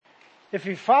If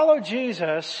you follow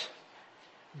Jesus,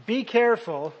 be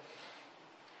careful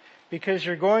because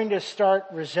you're going to start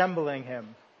resembling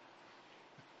him.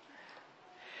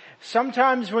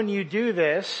 Sometimes when you do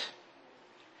this,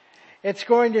 it's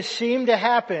going to seem to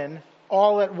happen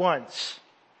all at once.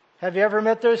 Have you ever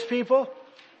met those people?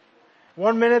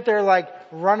 One minute they're like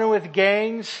running with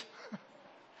gangs.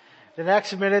 The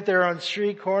next minute they're on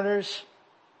street corners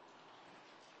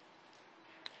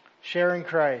sharing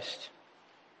Christ.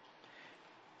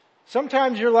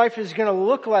 Sometimes your life is going to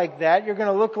look like that. You're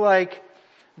going to look like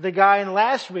the guy in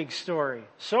last week's story,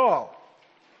 Saul.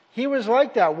 He was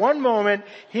like that. One moment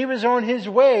he was on his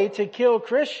way to kill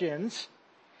Christians,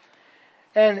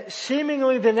 and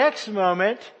seemingly the next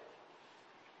moment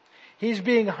he's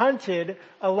being hunted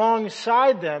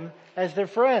alongside them as their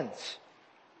friends.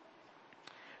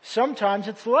 Sometimes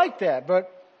it's like that, but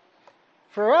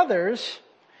for others,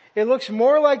 it looks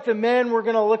more like the man we're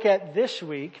going to look at this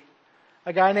week,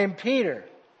 a guy named Peter.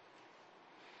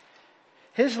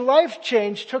 His life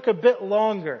change took a bit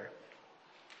longer.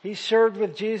 He served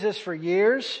with Jesus for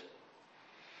years.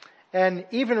 And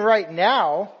even right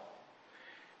now,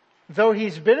 though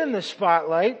he's been in the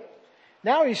spotlight,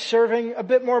 now he's serving a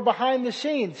bit more behind the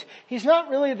scenes. He's not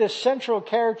really the central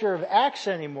character of Acts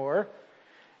anymore.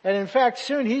 And in fact,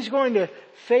 soon he's going to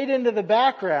fade into the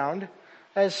background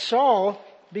as Saul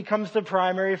becomes the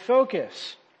primary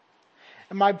focus.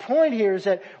 And my point here is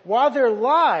that while their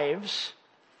lives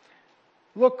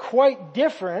look quite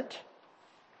different,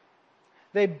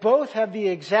 they both have the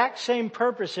exact same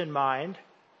purpose in mind.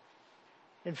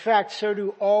 In fact, so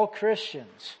do all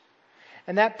Christians.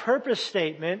 And that purpose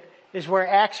statement is where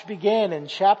Acts began in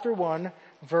chapter 1,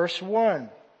 verse 1.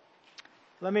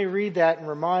 Let me read that and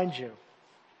remind you.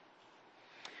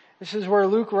 This is where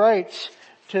Luke writes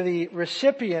to the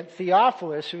recipient,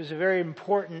 Theophilus, who was a very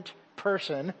important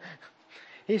person.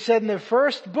 He said in the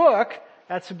first book,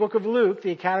 that's the book of Luke,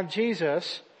 the account of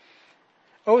Jesus,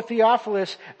 O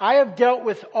Theophilus, I have dealt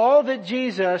with all that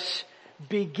Jesus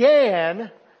began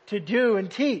to do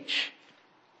and teach.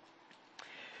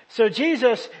 So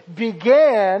Jesus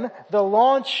began the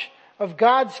launch of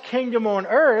God's kingdom on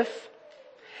earth,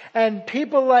 and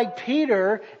people like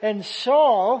Peter and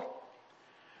Saul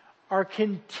are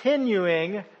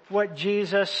continuing what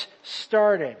Jesus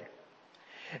started.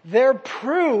 Their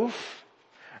proof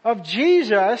of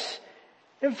Jesus,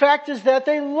 in fact, is that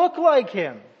they look like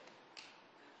him.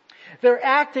 They're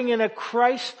acting in a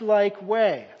Christ-like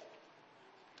way.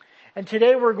 And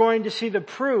today we're going to see the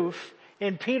proof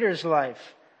in Peter's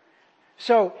life.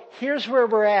 So here's where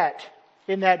we're at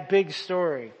in that big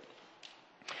story.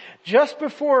 Just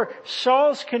before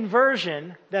Saul's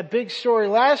conversion, that big story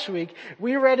last week,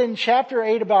 we read in chapter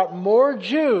 8 about more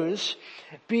Jews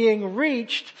being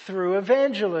reached through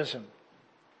evangelism.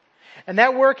 And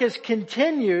that work has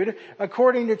continued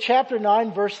according to chapter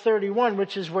 9, verse 31,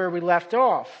 which is where we left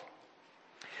off.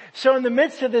 So in the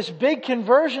midst of this big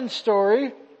conversion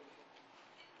story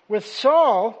with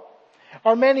Saul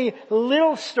are many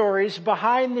little stories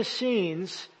behind the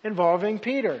scenes involving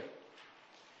Peter.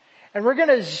 And we're going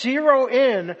to zero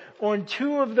in on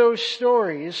two of those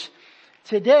stories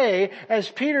today as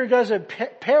Peter does a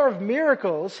pair of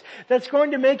miracles that's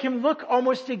going to make him look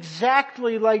almost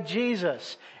exactly like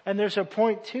Jesus. And there's a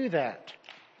point to that.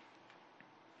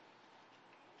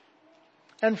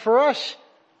 And for us,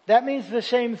 that means the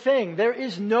same thing. There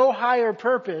is no higher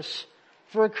purpose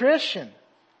for a Christian.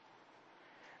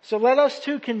 So let us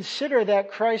too consider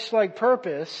that Christ-like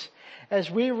purpose as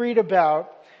we read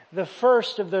about the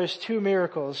first of those two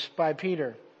miracles by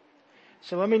Peter.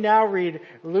 So let me now read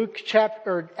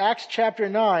Acts chapter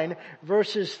 9,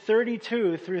 verses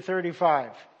 32 through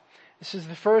 35. This is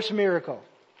the first miracle.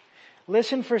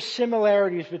 Listen for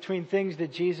similarities between things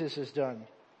that Jesus has done.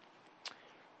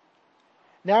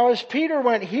 Now as Peter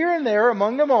went here and there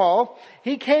among them all,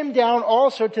 he came down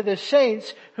also to the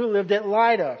saints who lived at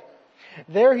Lydda.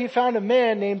 There he found a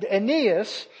man named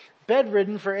Aeneas,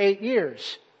 bedridden for 8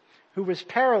 years, who was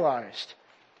paralyzed.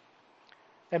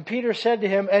 And Peter said to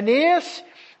him, Aeneas,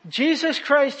 Jesus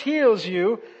Christ heals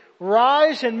you.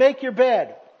 Rise and make your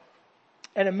bed.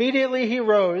 And immediately he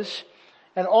rose,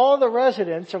 and all the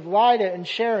residents of Lydda and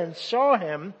Sharon saw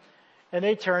him, and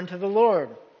they turned to the Lord.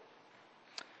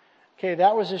 Okay,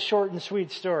 that was a short and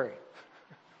sweet story.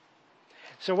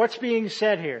 So what's being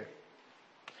said here?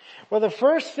 Well, the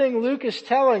first thing Luke is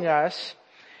telling us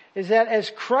is that as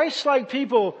Christ-like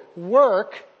people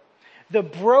work, the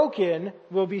broken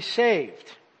will be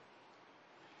saved.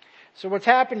 So what's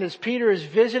happened is Peter is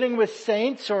visiting with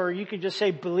saints, or you could just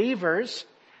say believers,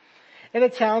 in a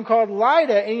town called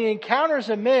Lydda, and he encounters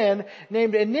a man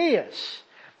named Aeneas.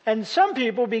 And some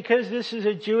people, because this is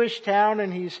a Jewish town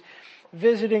and he's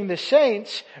visiting the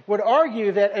saints, would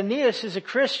argue that Aeneas is a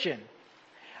Christian.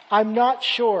 I'm not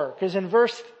sure, because in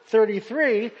verse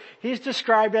 33, he's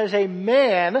described as a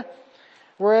man,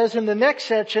 whereas in the next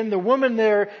section, the woman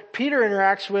there Peter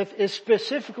interacts with is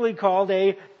specifically called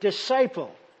a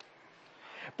disciple.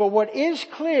 But what is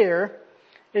clear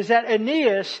is that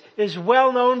Aeneas is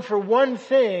well known for one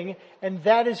thing, and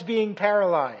that is being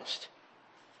paralyzed.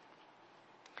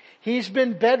 He's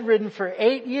been bedridden for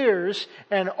 8 years,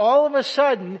 and all of a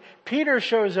sudden, Peter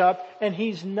shows up and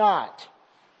he's not.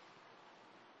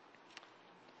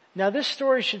 Now this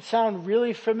story should sound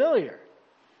really familiar.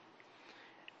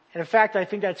 And in fact, I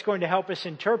think that's going to help us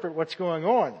interpret what's going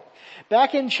on.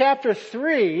 Back in chapter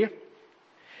 3,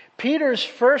 Peter's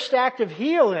first act of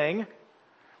healing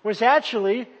was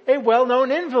actually a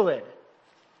well-known invalid.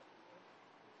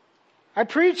 I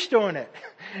preached on it.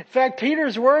 In fact,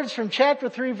 Peter's words from chapter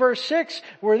 3 verse 6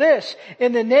 were this: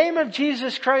 "In the name of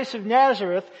Jesus Christ of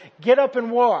Nazareth, get up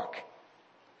and walk."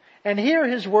 And here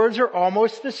his words are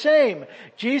almost the same.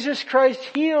 Jesus Christ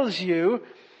heals you.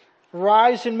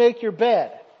 Rise and make your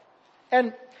bed.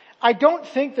 And I don't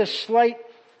think the slight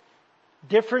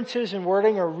differences in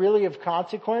wording are really of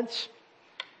consequence.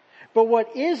 But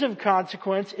what is of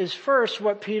consequence is first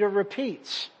what Peter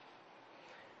repeats,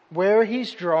 where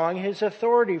he's drawing his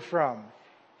authority from.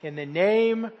 In the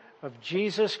name of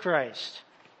Jesus Christ.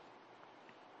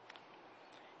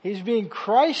 He's being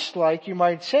Christ-like, you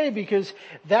might say, because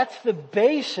that's the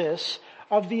basis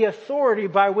of the authority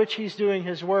by which he's doing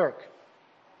his work.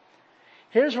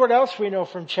 Here's what else we know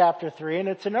from chapter 3, and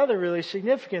it's another really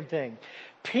significant thing.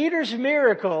 Peter's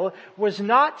miracle was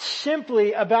not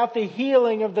simply about the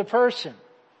healing of the person.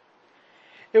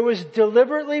 It was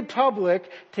deliberately public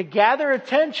to gather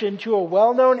attention to a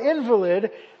well-known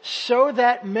invalid so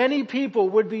that many people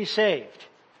would be saved.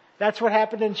 That's what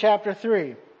happened in chapter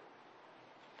 3.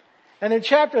 And in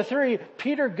chapter 3,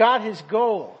 Peter got his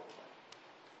goal.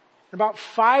 About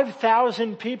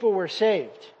 5,000 people were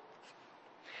saved.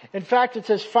 In fact, it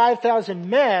says 5,000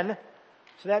 men,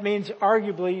 so that means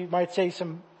arguably you might say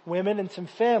some women and some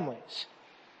families.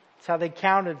 That's how they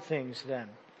counted things then.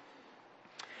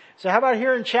 So how about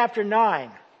here in chapter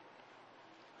 9?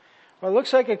 Well, it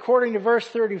looks like according to verse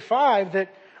 35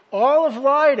 that all of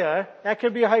Lydda, that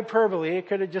could be a hyperbole, it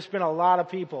could have just been a lot of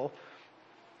people,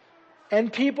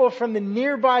 and people from the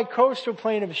nearby coastal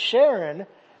plain of Sharon,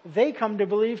 they come to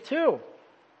believe too.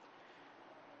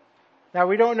 Now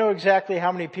we don't know exactly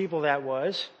how many people that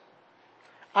was.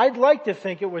 I'd like to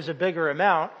think it was a bigger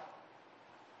amount.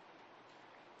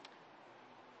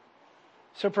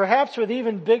 So perhaps with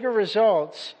even bigger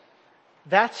results,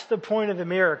 that's the point of the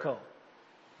miracle.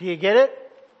 Do you get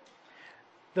it?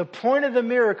 The point of the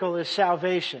miracle is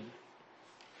salvation.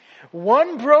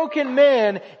 One broken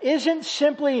man isn't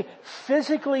simply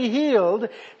physically healed.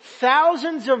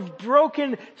 Thousands of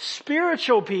broken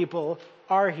spiritual people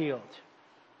are healed.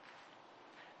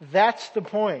 That's the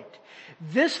point.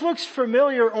 This looks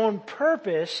familiar on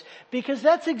purpose because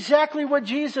that's exactly what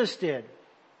Jesus did.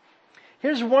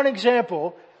 Here's one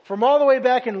example from all the way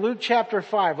back in Luke chapter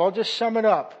 5. I'll just sum it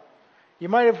up. You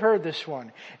might have heard this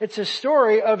one. It's a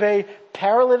story of a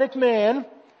paralytic man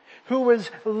who was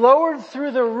lowered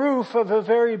through the roof of a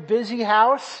very busy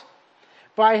house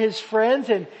by his friends,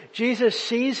 and Jesus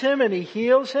sees him and he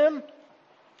heals him.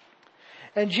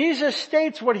 And Jesus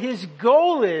states what his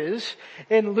goal is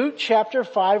in Luke chapter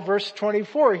 5 verse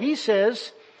 24. He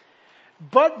says,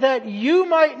 "But that you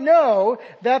might know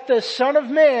that the Son of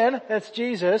Man," that's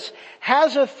Jesus,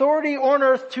 "has authority on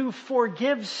earth to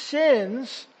forgive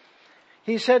sins,"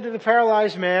 he said to the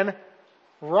paralyzed man,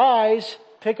 "Rise,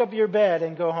 pick up your bed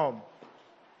and go home."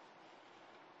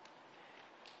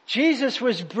 Jesus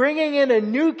was bringing in a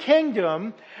new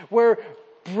kingdom where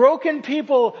broken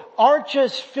people aren't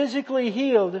just physically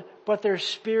healed, but they're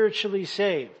spiritually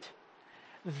saved.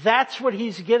 That's what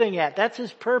he's getting at. That's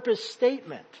his purpose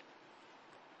statement.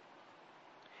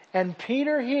 And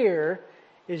Peter here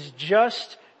is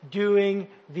just doing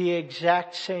the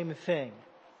exact same thing.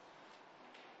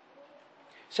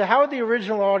 So how would the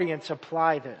original audience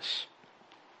apply this?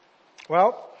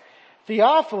 Well,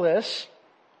 Theophilus,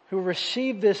 who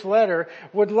received this letter,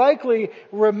 would likely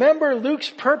remember Luke's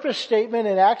purpose statement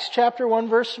in Acts chapter 1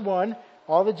 verse 1,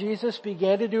 all that Jesus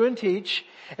began to do and teach,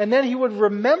 and then he would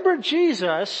remember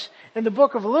Jesus in the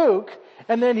book of Luke,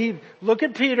 and then he'd look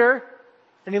at Peter,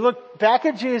 and he'd look back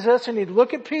at Jesus, and he'd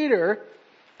look at Peter,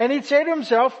 and he'd say to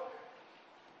himself,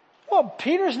 well,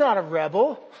 Peter's not a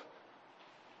rebel.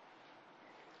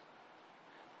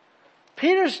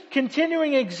 Peter's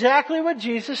continuing exactly what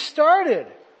Jesus started.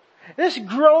 This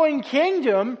growing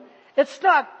kingdom, it's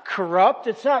not corrupt,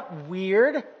 it's not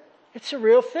weird, it's a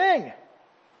real thing.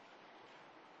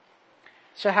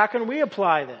 So how can we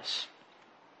apply this?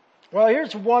 Well,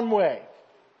 here's one way.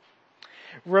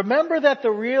 Remember that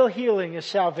the real healing is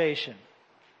salvation.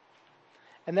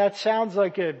 And that sounds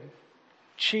like a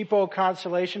cheapo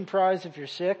consolation prize if you're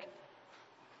sick.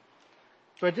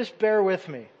 But just bear with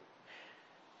me.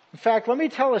 In fact, let me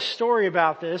tell a story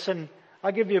about this and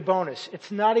I'll give you a bonus.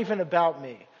 It's not even about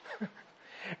me.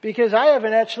 Because I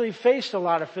haven't actually faced a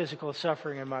lot of physical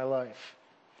suffering in my life.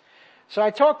 So I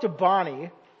talked to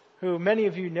Bonnie, who many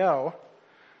of you know.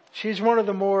 She's one of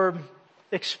the more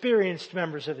experienced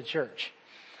members of the church.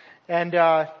 And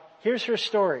here's her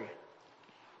story.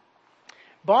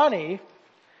 Bonnie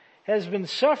has been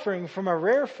suffering from a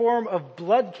rare form of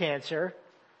blood cancer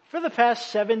for the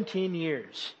past 17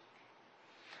 years.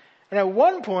 And at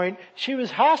one point, she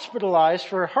was hospitalized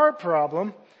for a heart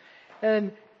problem,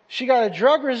 and she got a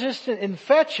drug-resistant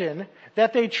infection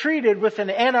that they treated with an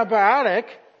antibiotic,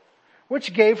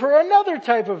 which gave her another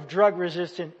type of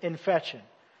drug-resistant infection.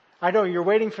 I know, you're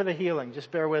waiting for the healing. Just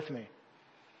bear with me.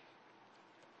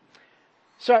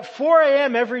 So at 4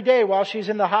 a.m. every day while she's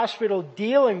in the hospital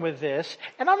dealing with this,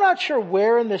 and I'm not sure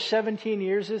where in the 17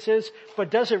 years this is, but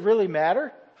does it really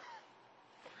matter?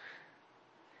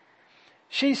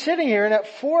 She's sitting here, and at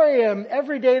 4 a.m.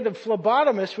 every day the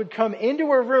phlebotomist would come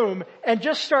into her room and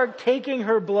just start taking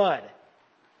her blood.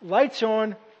 Lights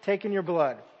on, taking your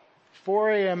blood.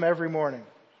 4 a.m. every morning.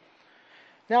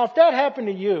 Now if that happened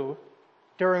to you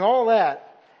during all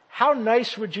that, how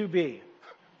nice would you be?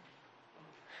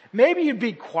 Maybe you'd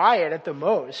be quiet at the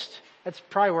most. That's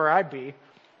probably where I'd be.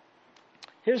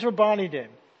 Here's what Bonnie did.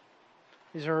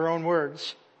 These are her own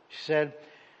words. She said,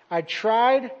 I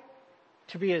tried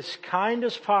to be as kind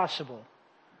as possible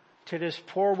to this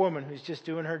poor woman who's just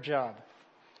doing her job.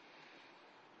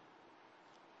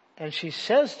 And she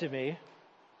says to me,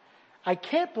 I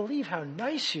can't believe how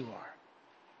nice you are.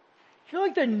 You're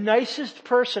like the nicest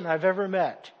person I've ever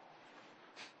met.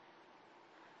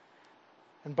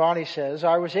 And Bonnie says,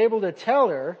 I was able to tell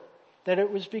her that it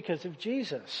was because of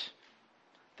Jesus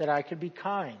that I could be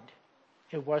kind.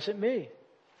 It wasn't me.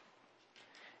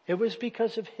 It was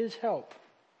because of His help.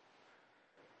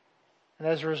 And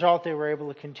as a result, they were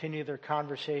able to continue their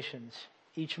conversations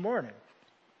each morning.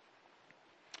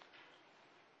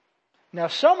 Now,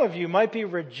 some of you might be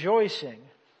rejoicing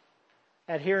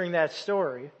at hearing that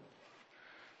story.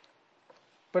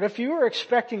 But if you were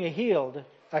expecting a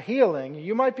healing,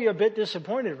 you might be a bit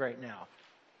disappointed right now.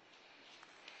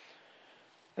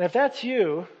 And if that's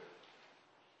you,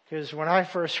 because when I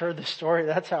first heard the story,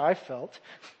 that's how I felt.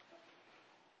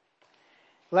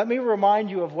 Let me remind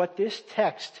you of what this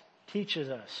text teaches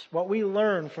us, what we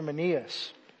learn from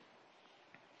Aeneas.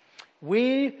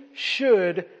 We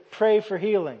should pray for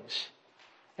healings,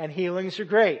 and healings are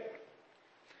great.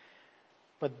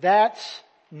 But that's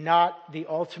not the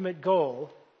ultimate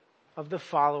goal of the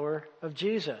follower of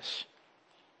Jesus.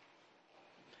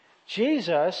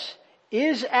 Jesus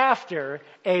is after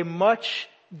a much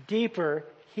deeper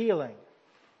healing.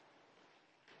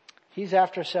 He's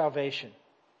after salvation.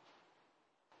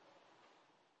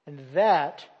 And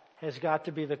that has got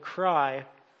to be the cry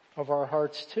of our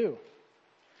hearts too.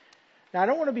 Now I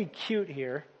don't want to be cute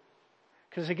here,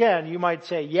 because again, you might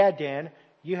say, yeah, Dan,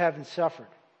 you haven't suffered.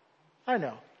 I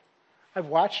know. I've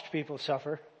watched people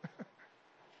suffer.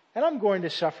 And I'm going to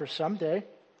suffer someday.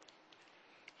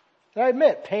 And I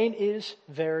admit, pain is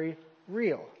very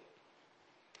real.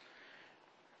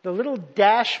 The little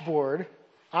dashboard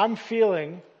I'm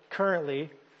feeling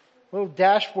currently, little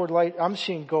dashboard light I'm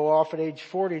seeing go off at age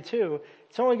 42,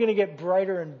 it's only going to get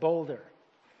brighter and bolder.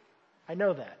 I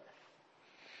know that.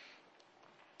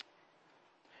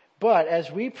 But as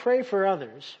we pray for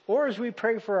others, or as we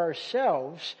pray for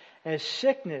ourselves, as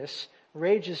sickness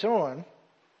rages on,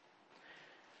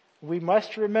 we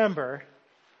must remember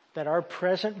that our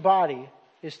present body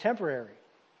is temporary.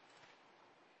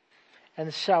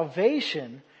 And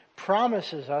salvation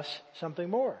promises us something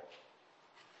more.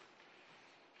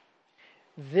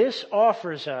 This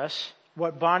offers us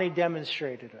what Bonnie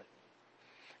demonstrated.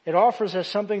 It offers us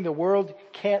something the world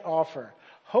can't offer.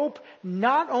 Hope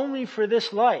not only for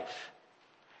this life.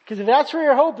 Because if that's where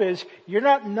your hope is, you're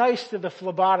not nice to the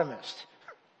phlebotomist.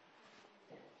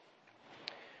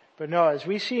 But no, as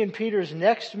we see in Peter's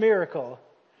next miracle,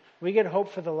 we get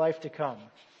hope for the life to come.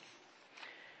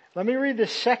 Let me read the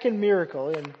second miracle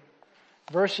in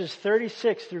verses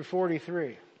 36 through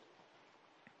 43.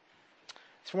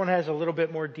 This one has a little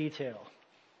bit more detail.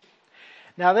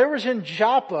 Now there was in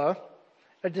Joppa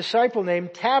a disciple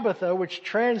named Tabitha, which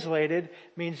translated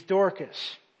means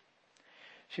Dorcas.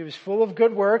 She was full of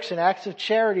good works and acts of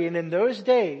charity, and in those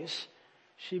days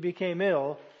she became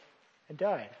ill and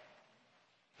died.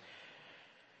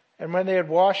 And when they had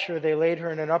washed her, they laid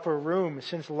her in an upper room.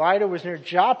 Since Lydda was near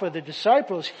Joppa, the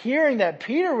disciples, hearing that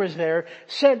Peter was there,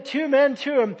 sent 2 men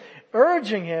to him,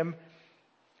 urging him,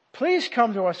 "Please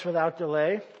come to us without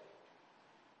delay."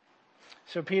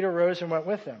 So Peter rose and went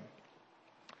with them.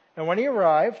 And when he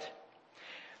arrived,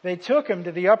 they took him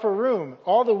to the upper room.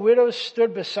 All the widows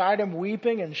stood beside him,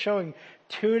 weeping and showing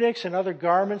tunics and other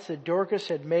garments that Dorcas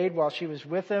had made while she was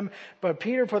with them. But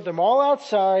Peter put them all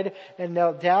outside and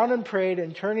knelt down and prayed,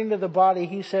 and turning to the body,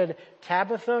 he said,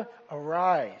 "Tabitha,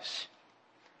 arise."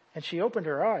 And she opened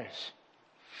her eyes.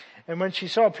 And when she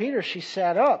saw Peter, she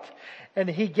sat up, and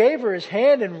he gave her his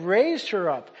hand and raised her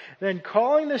up. Then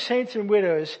calling the saints and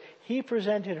widows, he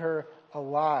presented her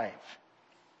alive.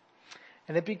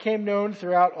 And it became known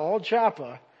throughout all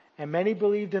Joppa, and many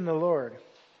believed in the Lord.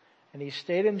 And he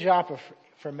stayed in Joppa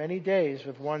for many days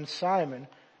with one Simon,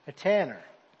 a tanner.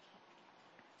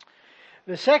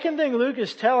 The second thing Luke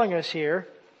is telling us here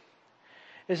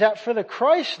is that for the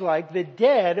Christ-like, the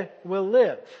dead will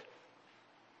live.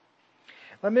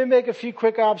 Let me make a few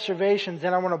quick observations,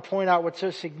 then I want to point out what's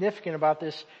so significant about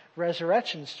this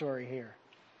resurrection story here.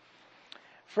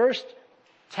 First,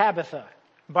 Tabitha.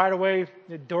 By the way,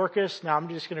 Dorcas, I'm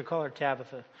just going to call her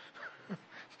Tabitha.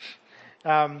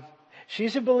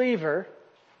 She's a believer,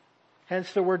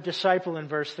 hence the word disciple in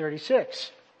verse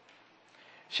 36.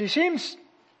 She seems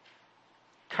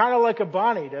kind of like a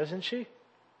Bonnie, doesn't she?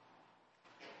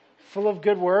 Full of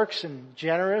good works and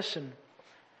generous, and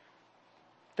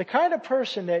the kind of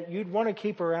person that you'd want to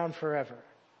keep around forever.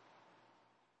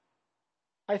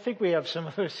 I think we have some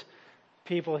of those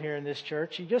people here in this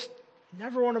church. You just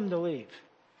never want them to leave.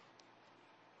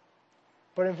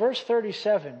 But in verse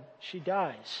 37, she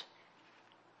dies.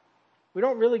 We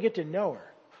don't really get to know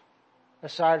her,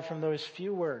 aside from those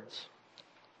few words.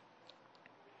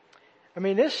 I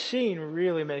mean, this scene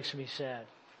really makes me sad.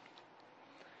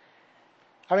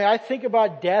 I mean, I think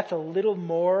about death a little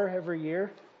more every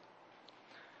year.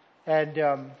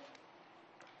 And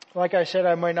like I said,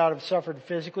 I might not have suffered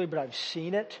physically, but I've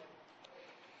seen it.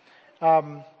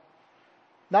 Not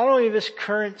only this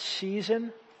current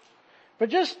season, but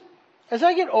just as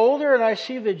I get older and I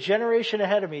see the generation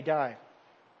ahead of me die.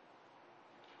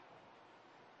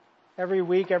 Every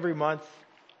week, every month,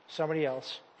 somebody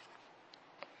else.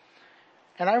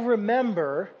 And I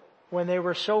remember when they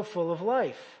were so full of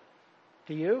life.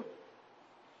 Do you?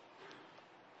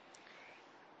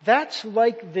 That's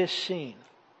like this scene.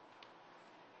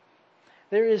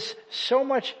 There is so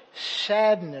much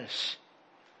sadness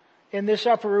in this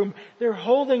upper room. They're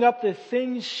holding up the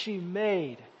things she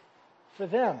made for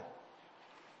them.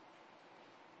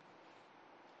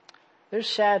 There's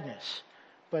sadness,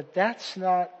 but that's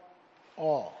not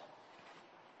all.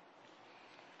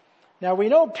 Now we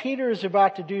know Peter is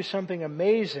about to do something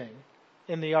amazing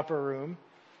in the upper room,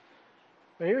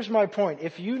 but here's my point.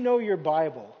 If you know your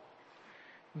Bible,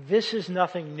 this is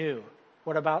nothing new.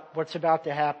 What's about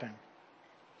to happen?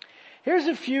 Here's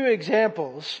a few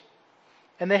examples,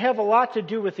 and they have a lot to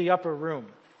do with the upper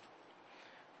room.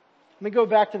 Let me go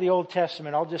back to the Old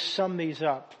Testament. I'll just sum these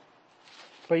up.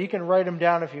 But you can write them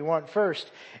down if you want. First,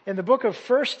 in the book of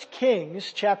 1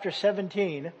 Kings, chapter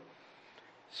 17,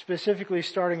 specifically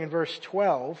starting in verse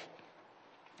 12,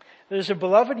 there's a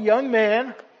beloved young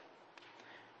man,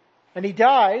 and he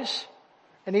dies,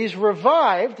 and he's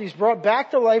revived, he's brought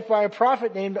back to life by a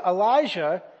prophet named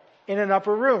Elijah in an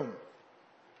upper room.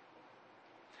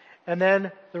 And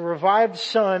then the revived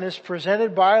son is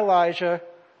presented by Elijah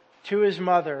to his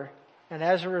mother, and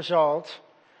as a result,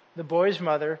 the boy's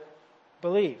mother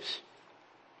believes.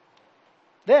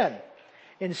 Then,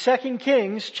 in 2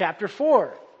 Kings chapter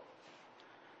 4,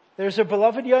 there's a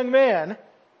beloved young man,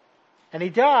 and he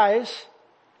dies,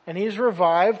 and he's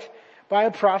revived by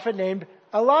a prophet named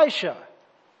Elisha.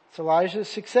 It's Elijah's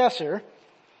successor,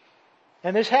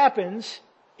 and this happens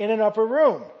in an upper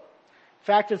room. In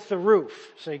fact, it's the roof,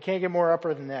 so you can't get more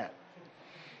upper than that.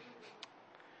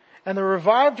 And the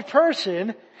revived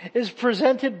person is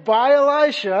presented by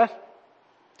Elisha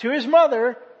to his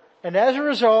mother, and as a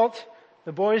result,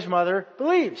 the boy's mother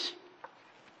believes.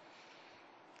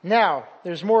 Now,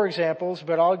 there's more examples,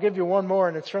 but I'll give you one more,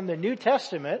 and it's from the New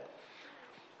Testament.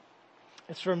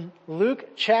 It's from Luke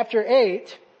chapter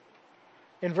 8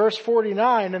 in verse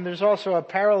 49, and there's also a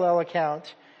parallel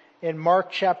account in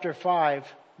Mark chapter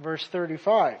 5, verse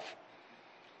 35.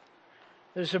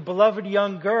 There's a beloved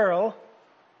young girl.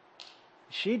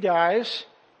 She dies,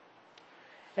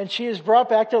 and she is brought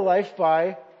back to life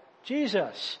by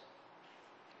Jesus.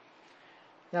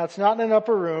 Now, it's not in an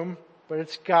upper room, but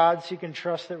it's God, so you can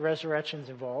trust that resurrection's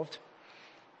involved.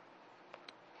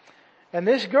 And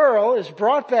this girl is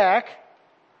brought back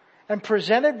and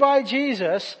presented by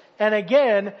Jesus, and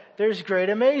again, there's great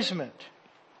amazement.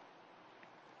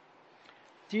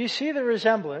 Do you see the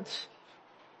resemblance?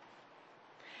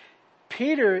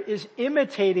 Peter is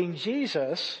imitating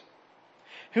Jesus,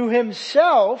 who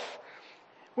himself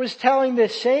was telling the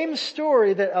same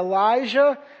story that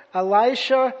Elijah,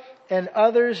 Elisha, and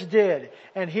others did.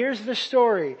 And here's the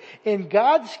story. In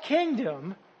God's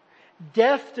kingdom,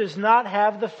 death does not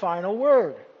have the final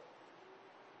word.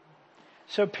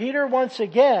 So Peter, once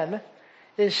again,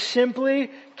 is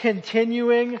simply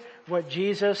continuing what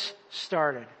Jesus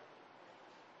started.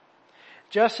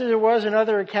 Just as it was in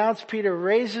other accounts, Peter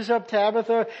raises up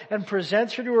Tabitha and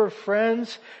presents her to her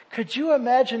friends. Could you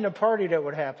imagine the party that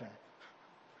would happen?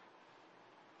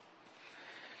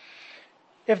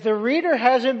 If the reader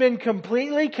hasn't been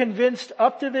completely convinced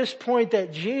up to this point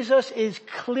that Jesus is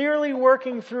clearly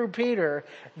working through Peter,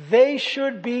 they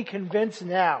should be convinced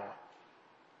now.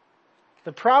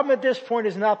 The problem at this point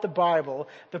is not the Bible.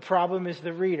 The problem is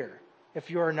the reader, if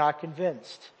you are not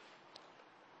convinced.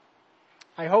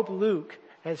 I hope Luke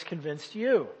has convinced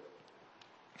you.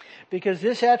 Because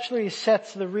this actually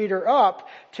sets the reader up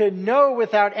to know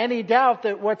without any doubt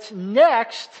that what's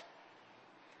next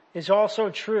is also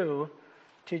true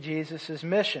to Jesus'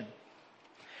 mission.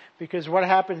 Because what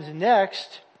happens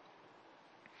next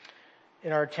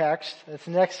in our text, that's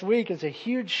next week, is a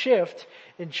huge shift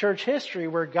in church history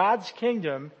where God's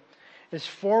kingdom is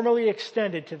formally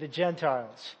extended to the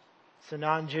Gentiles, the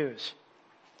non-Jews.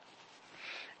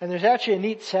 And there's actually a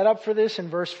neat setup for this in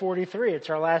verse 43. It's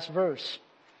our last verse.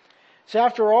 So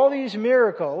after all these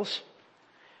miracles,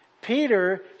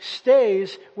 Peter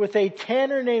stays with a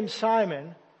tanner named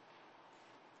Simon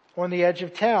on the edge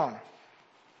of town.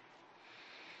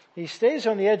 He stays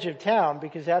on the edge of town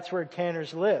because that's where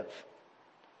tanners live.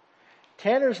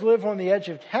 Tanners live on the edge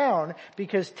of town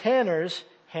because tanners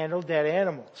handle dead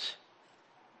animals.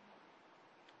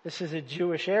 This is a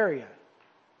Jewish area.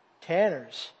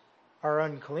 Tanners are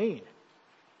unclean.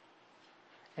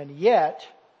 And yet,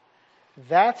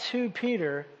 that's who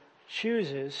Peter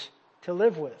chooses to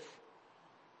live with.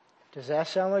 Does that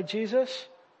sound like Jesus?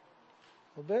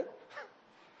 A little bit?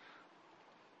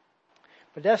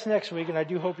 But that's next week, and I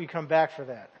do hope you come back for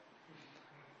that.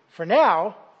 For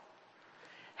now,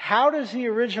 how does the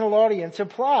original audience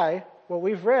apply what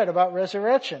we've read about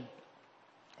resurrection?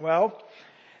 Well,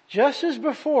 just as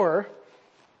before,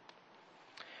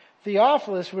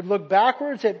 Theophilus would look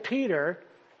backwards at Peter,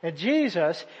 at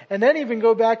Jesus, and then even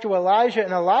go back to Elijah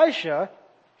and Elisha,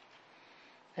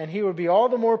 and he would be all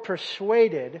the more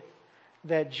persuaded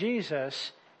that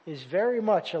Jesus is very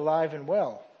much alive and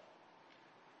well.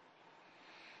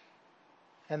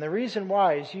 And the reason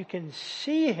why is you can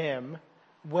see him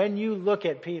when you look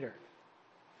at Peter.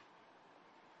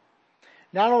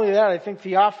 Not only that, I think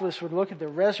Theophilus would look at the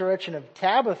resurrection of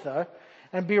Tabitha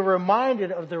and be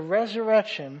reminded of the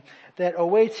resurrection that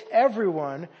awaits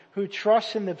everyone who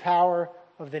trusts in the power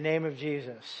of the name of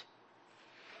Jesus.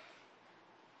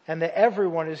 And that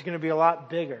everyone is going to be a lot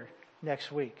bigger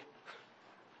next week.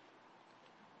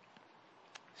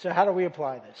 So how do we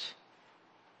apply this?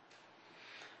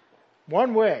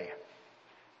 One way.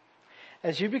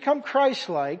 As you become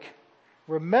Christ-like,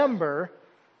 remember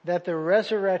that the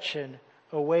resurrection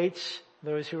awaits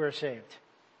those who are saved.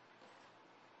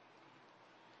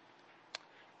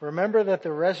 Remember that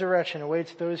the resurrection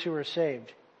awaits those who are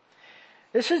saved.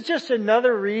 This is just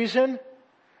another reason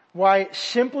why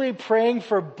simply praying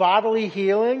for bodily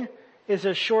healing is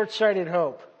a short-sighted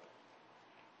hope.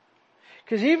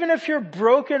 Because even if your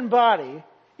broken body,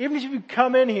 even if you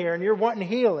come in here and you're wanting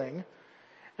healing,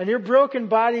 and your broken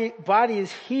body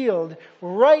is healed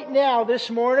right now this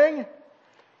morning,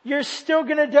 you're still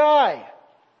going to die.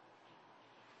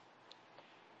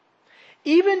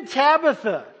 Even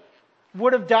Tabitha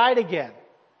would have died again.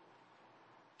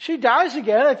 She dies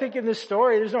again, I think, in this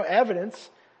story. There's no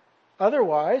evidence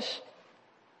otherwise.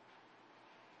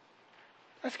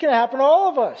 That's going to happen to all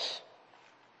of us.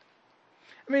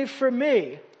 I mean, for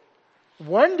me,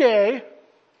 one day,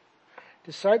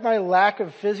 despite my lack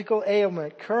of physical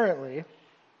ailment currently,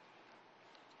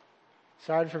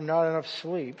 aside from not enough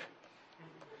sleep,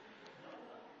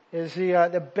 is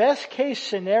the best case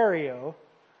scenario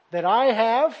that I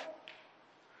have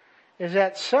is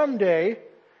that someday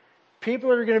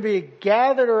people are going to be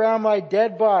gathered around my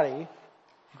dead body,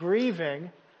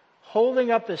 grieving,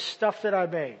 holding up the stuff that I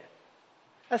made.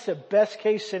 That's the best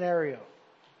case scenario.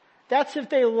 That's if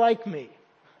they like me.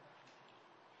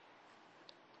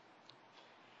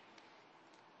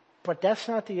 But that's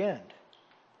not the end.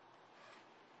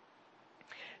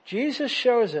 Jesus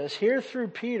shows us here through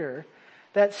Peter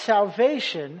that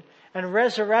salvation and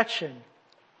resurrection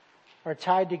are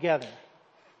tied together.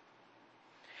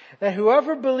 That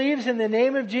whoever believes in the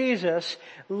name of Jesus,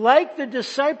 like the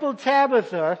disciple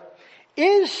Tabitha,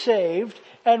 is saved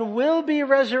and will be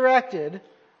resurrected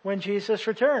when Jesus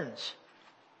returns.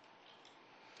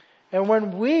 And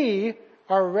when we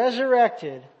are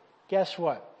resurrected, guess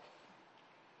what?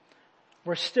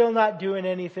 We're still not doing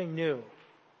anything new.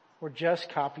 We're just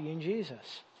copying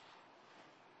Jesus.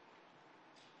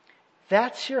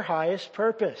 That's your highest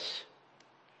purpose.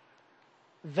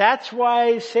 That's why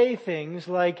I say things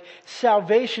like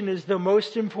salvation is the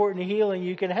most important healing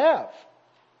you can have.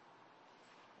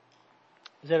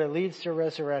 Is that it leads to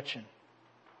resurrection.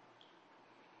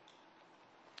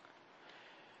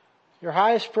 Your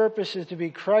highest purpose is to be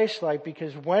Christ-like,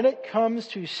 because when it comes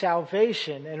to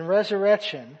salvation and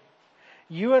resurrection,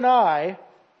 you and I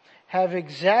have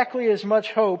exactly as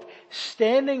much hope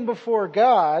standing before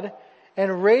God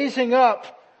and raising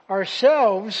up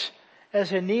ourselves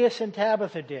as Aeneas and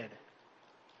Tabitha did.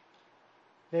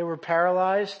 They were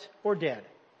paralyzed or dead.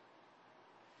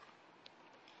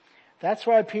 That's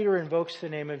why Peter invokes the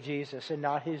name of Jesus and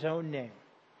not his own name.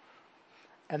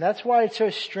 And that's why it's so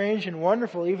strange and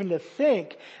wonderful even to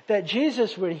think that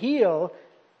Jesus would heal,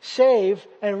 save,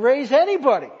 and raise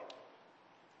anybody.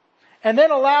 And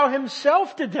then allow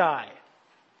himself to die.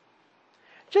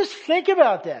 Just think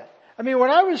about that. I mean, when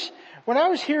I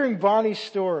was hearing Bonnie's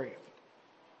story,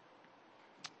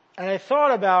 and I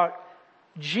thought about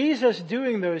Jesus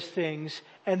doing those things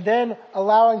and then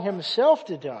allowing himself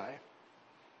to die,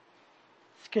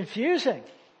 it's confusing.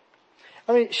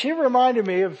 I mean, she reminded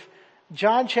me of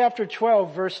John chapter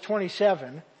 12, verse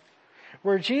 27,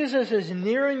 where Jesus is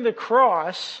nearing the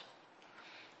cross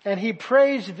and he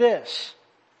prays this: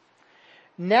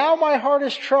 "Now my heart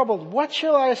is troubled. What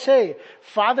shall I say?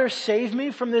 Father, save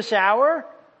me from this hour?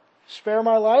 Spare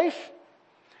my life?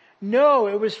 No,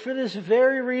 it was for this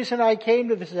very reason I came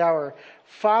to this hour.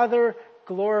 Father,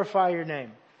 glorify your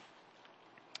name."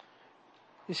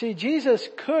 You see, Jesus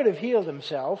could have healed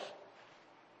himself,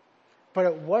 but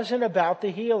it wasn't about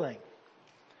the healing.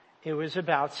 It was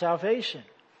about salvation.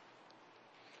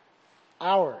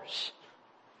 Ours.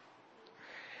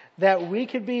 That we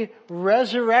could be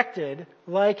resurrected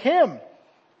like him.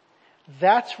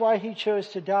 That's why he chose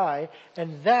to die,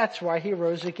 and that's why he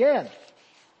rose again.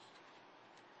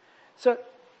 So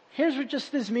here's what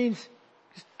just this means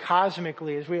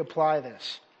cosmically as we apply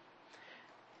this.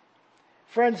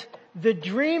 Friends, the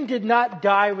dream did not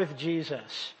die with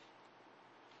Jesus.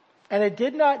 And it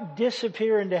did not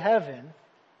disappear into heaven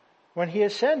when he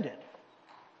ascended.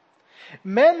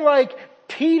 Men like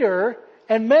Peter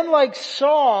and men like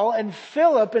Saul and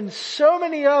Philip and so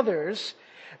many others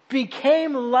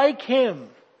became like him,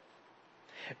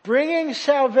 bringing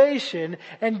salvation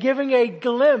and giving a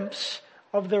glimpse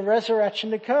of the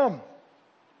resurrection to come.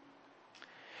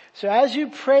 So as you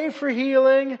pray for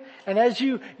healing and as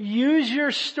you use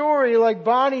your story like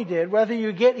Bonnie did, whether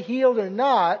you get healed or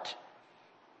not,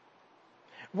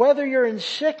 whether you're in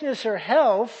sickness or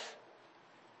health,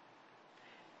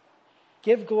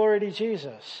 give glory to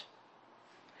Jesus.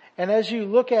 And as you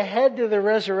look ahead to the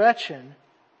resurrection,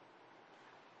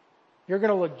 you're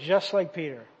going to look just like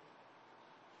Peter.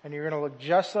 And you're going to look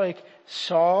just like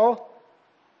Saul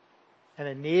and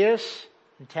Aeneas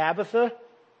and Tabitha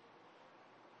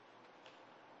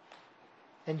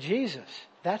and Jesus.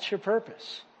 That's your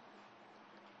purpose.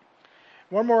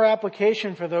 One more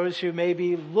application for those who may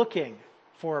be looking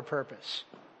for a purpose.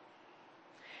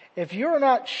 If you're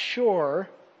not sure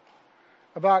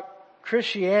about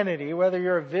Christianity, whether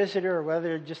you're a visitor or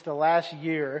whether just the last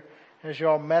year as you're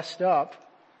all messed up,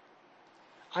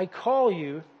 I call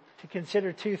you to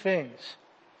consider two things.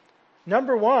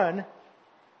 Number one,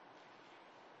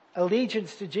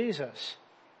 allegiance to Jesus.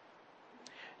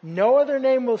 No other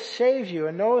name will save you,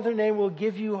 and no other name will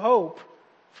give you hope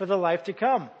for the life to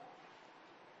come.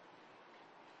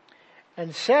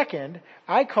 And second,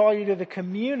 I call you to the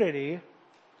community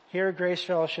here at Grace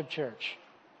Fellowship Church.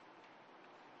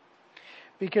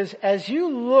 Because as you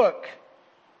look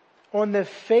on the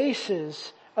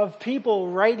faces of people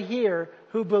right here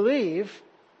who believe,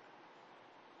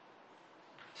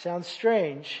 sounds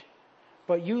strange,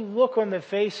 but you look on the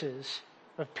faces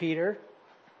of Peter,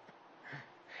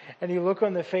 and you look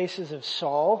on the faces of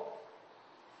Saul,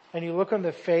 and you look on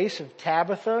the face of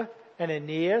Tabitha and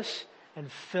Aeneas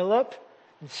and Philip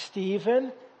and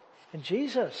Stephen and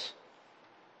Jesus.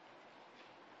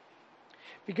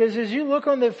 Because as you look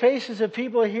on the faces of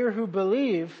people here who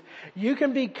believe, you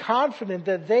can be confident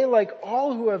that they, like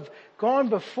all who have gone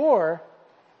before,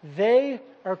 they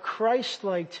are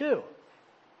Christ-like too.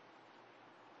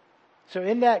 So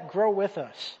in that, grow with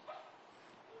us.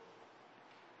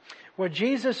 What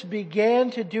Jesus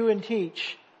began to do and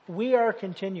teach, we are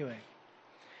continuing.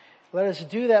 Let us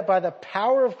do that by the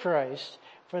power of Christ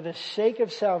for the sake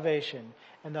of salvation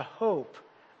and the hope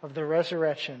of the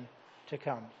resurrection to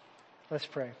come. Let's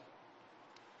pray.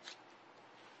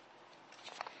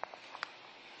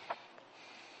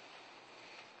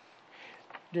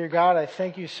 Dear God, I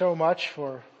thank you so much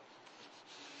for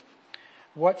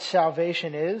what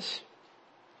salvation is.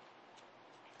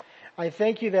 I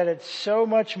thank you that it's so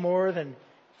much more than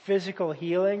physical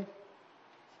healing.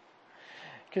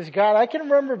 Because God, I can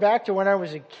remember back to when I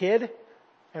was a kid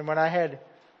and when I had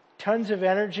tons of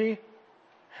energy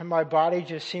and my body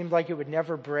just seemed like it would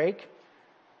never break.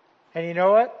 And you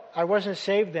know what? I wasn't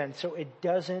saved then, so it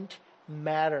doesn't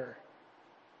matter.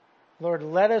 Lord,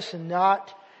 let us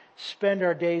not spend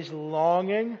our days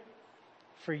longing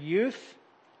for youth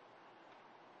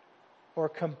or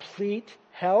complete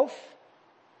health.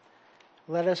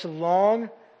 Let us long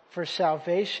for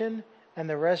salvation and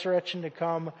the resurrection to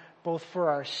come, both for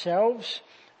ourselves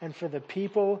and for the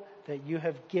people that you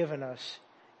have given us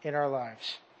in our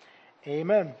lives.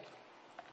 Amen.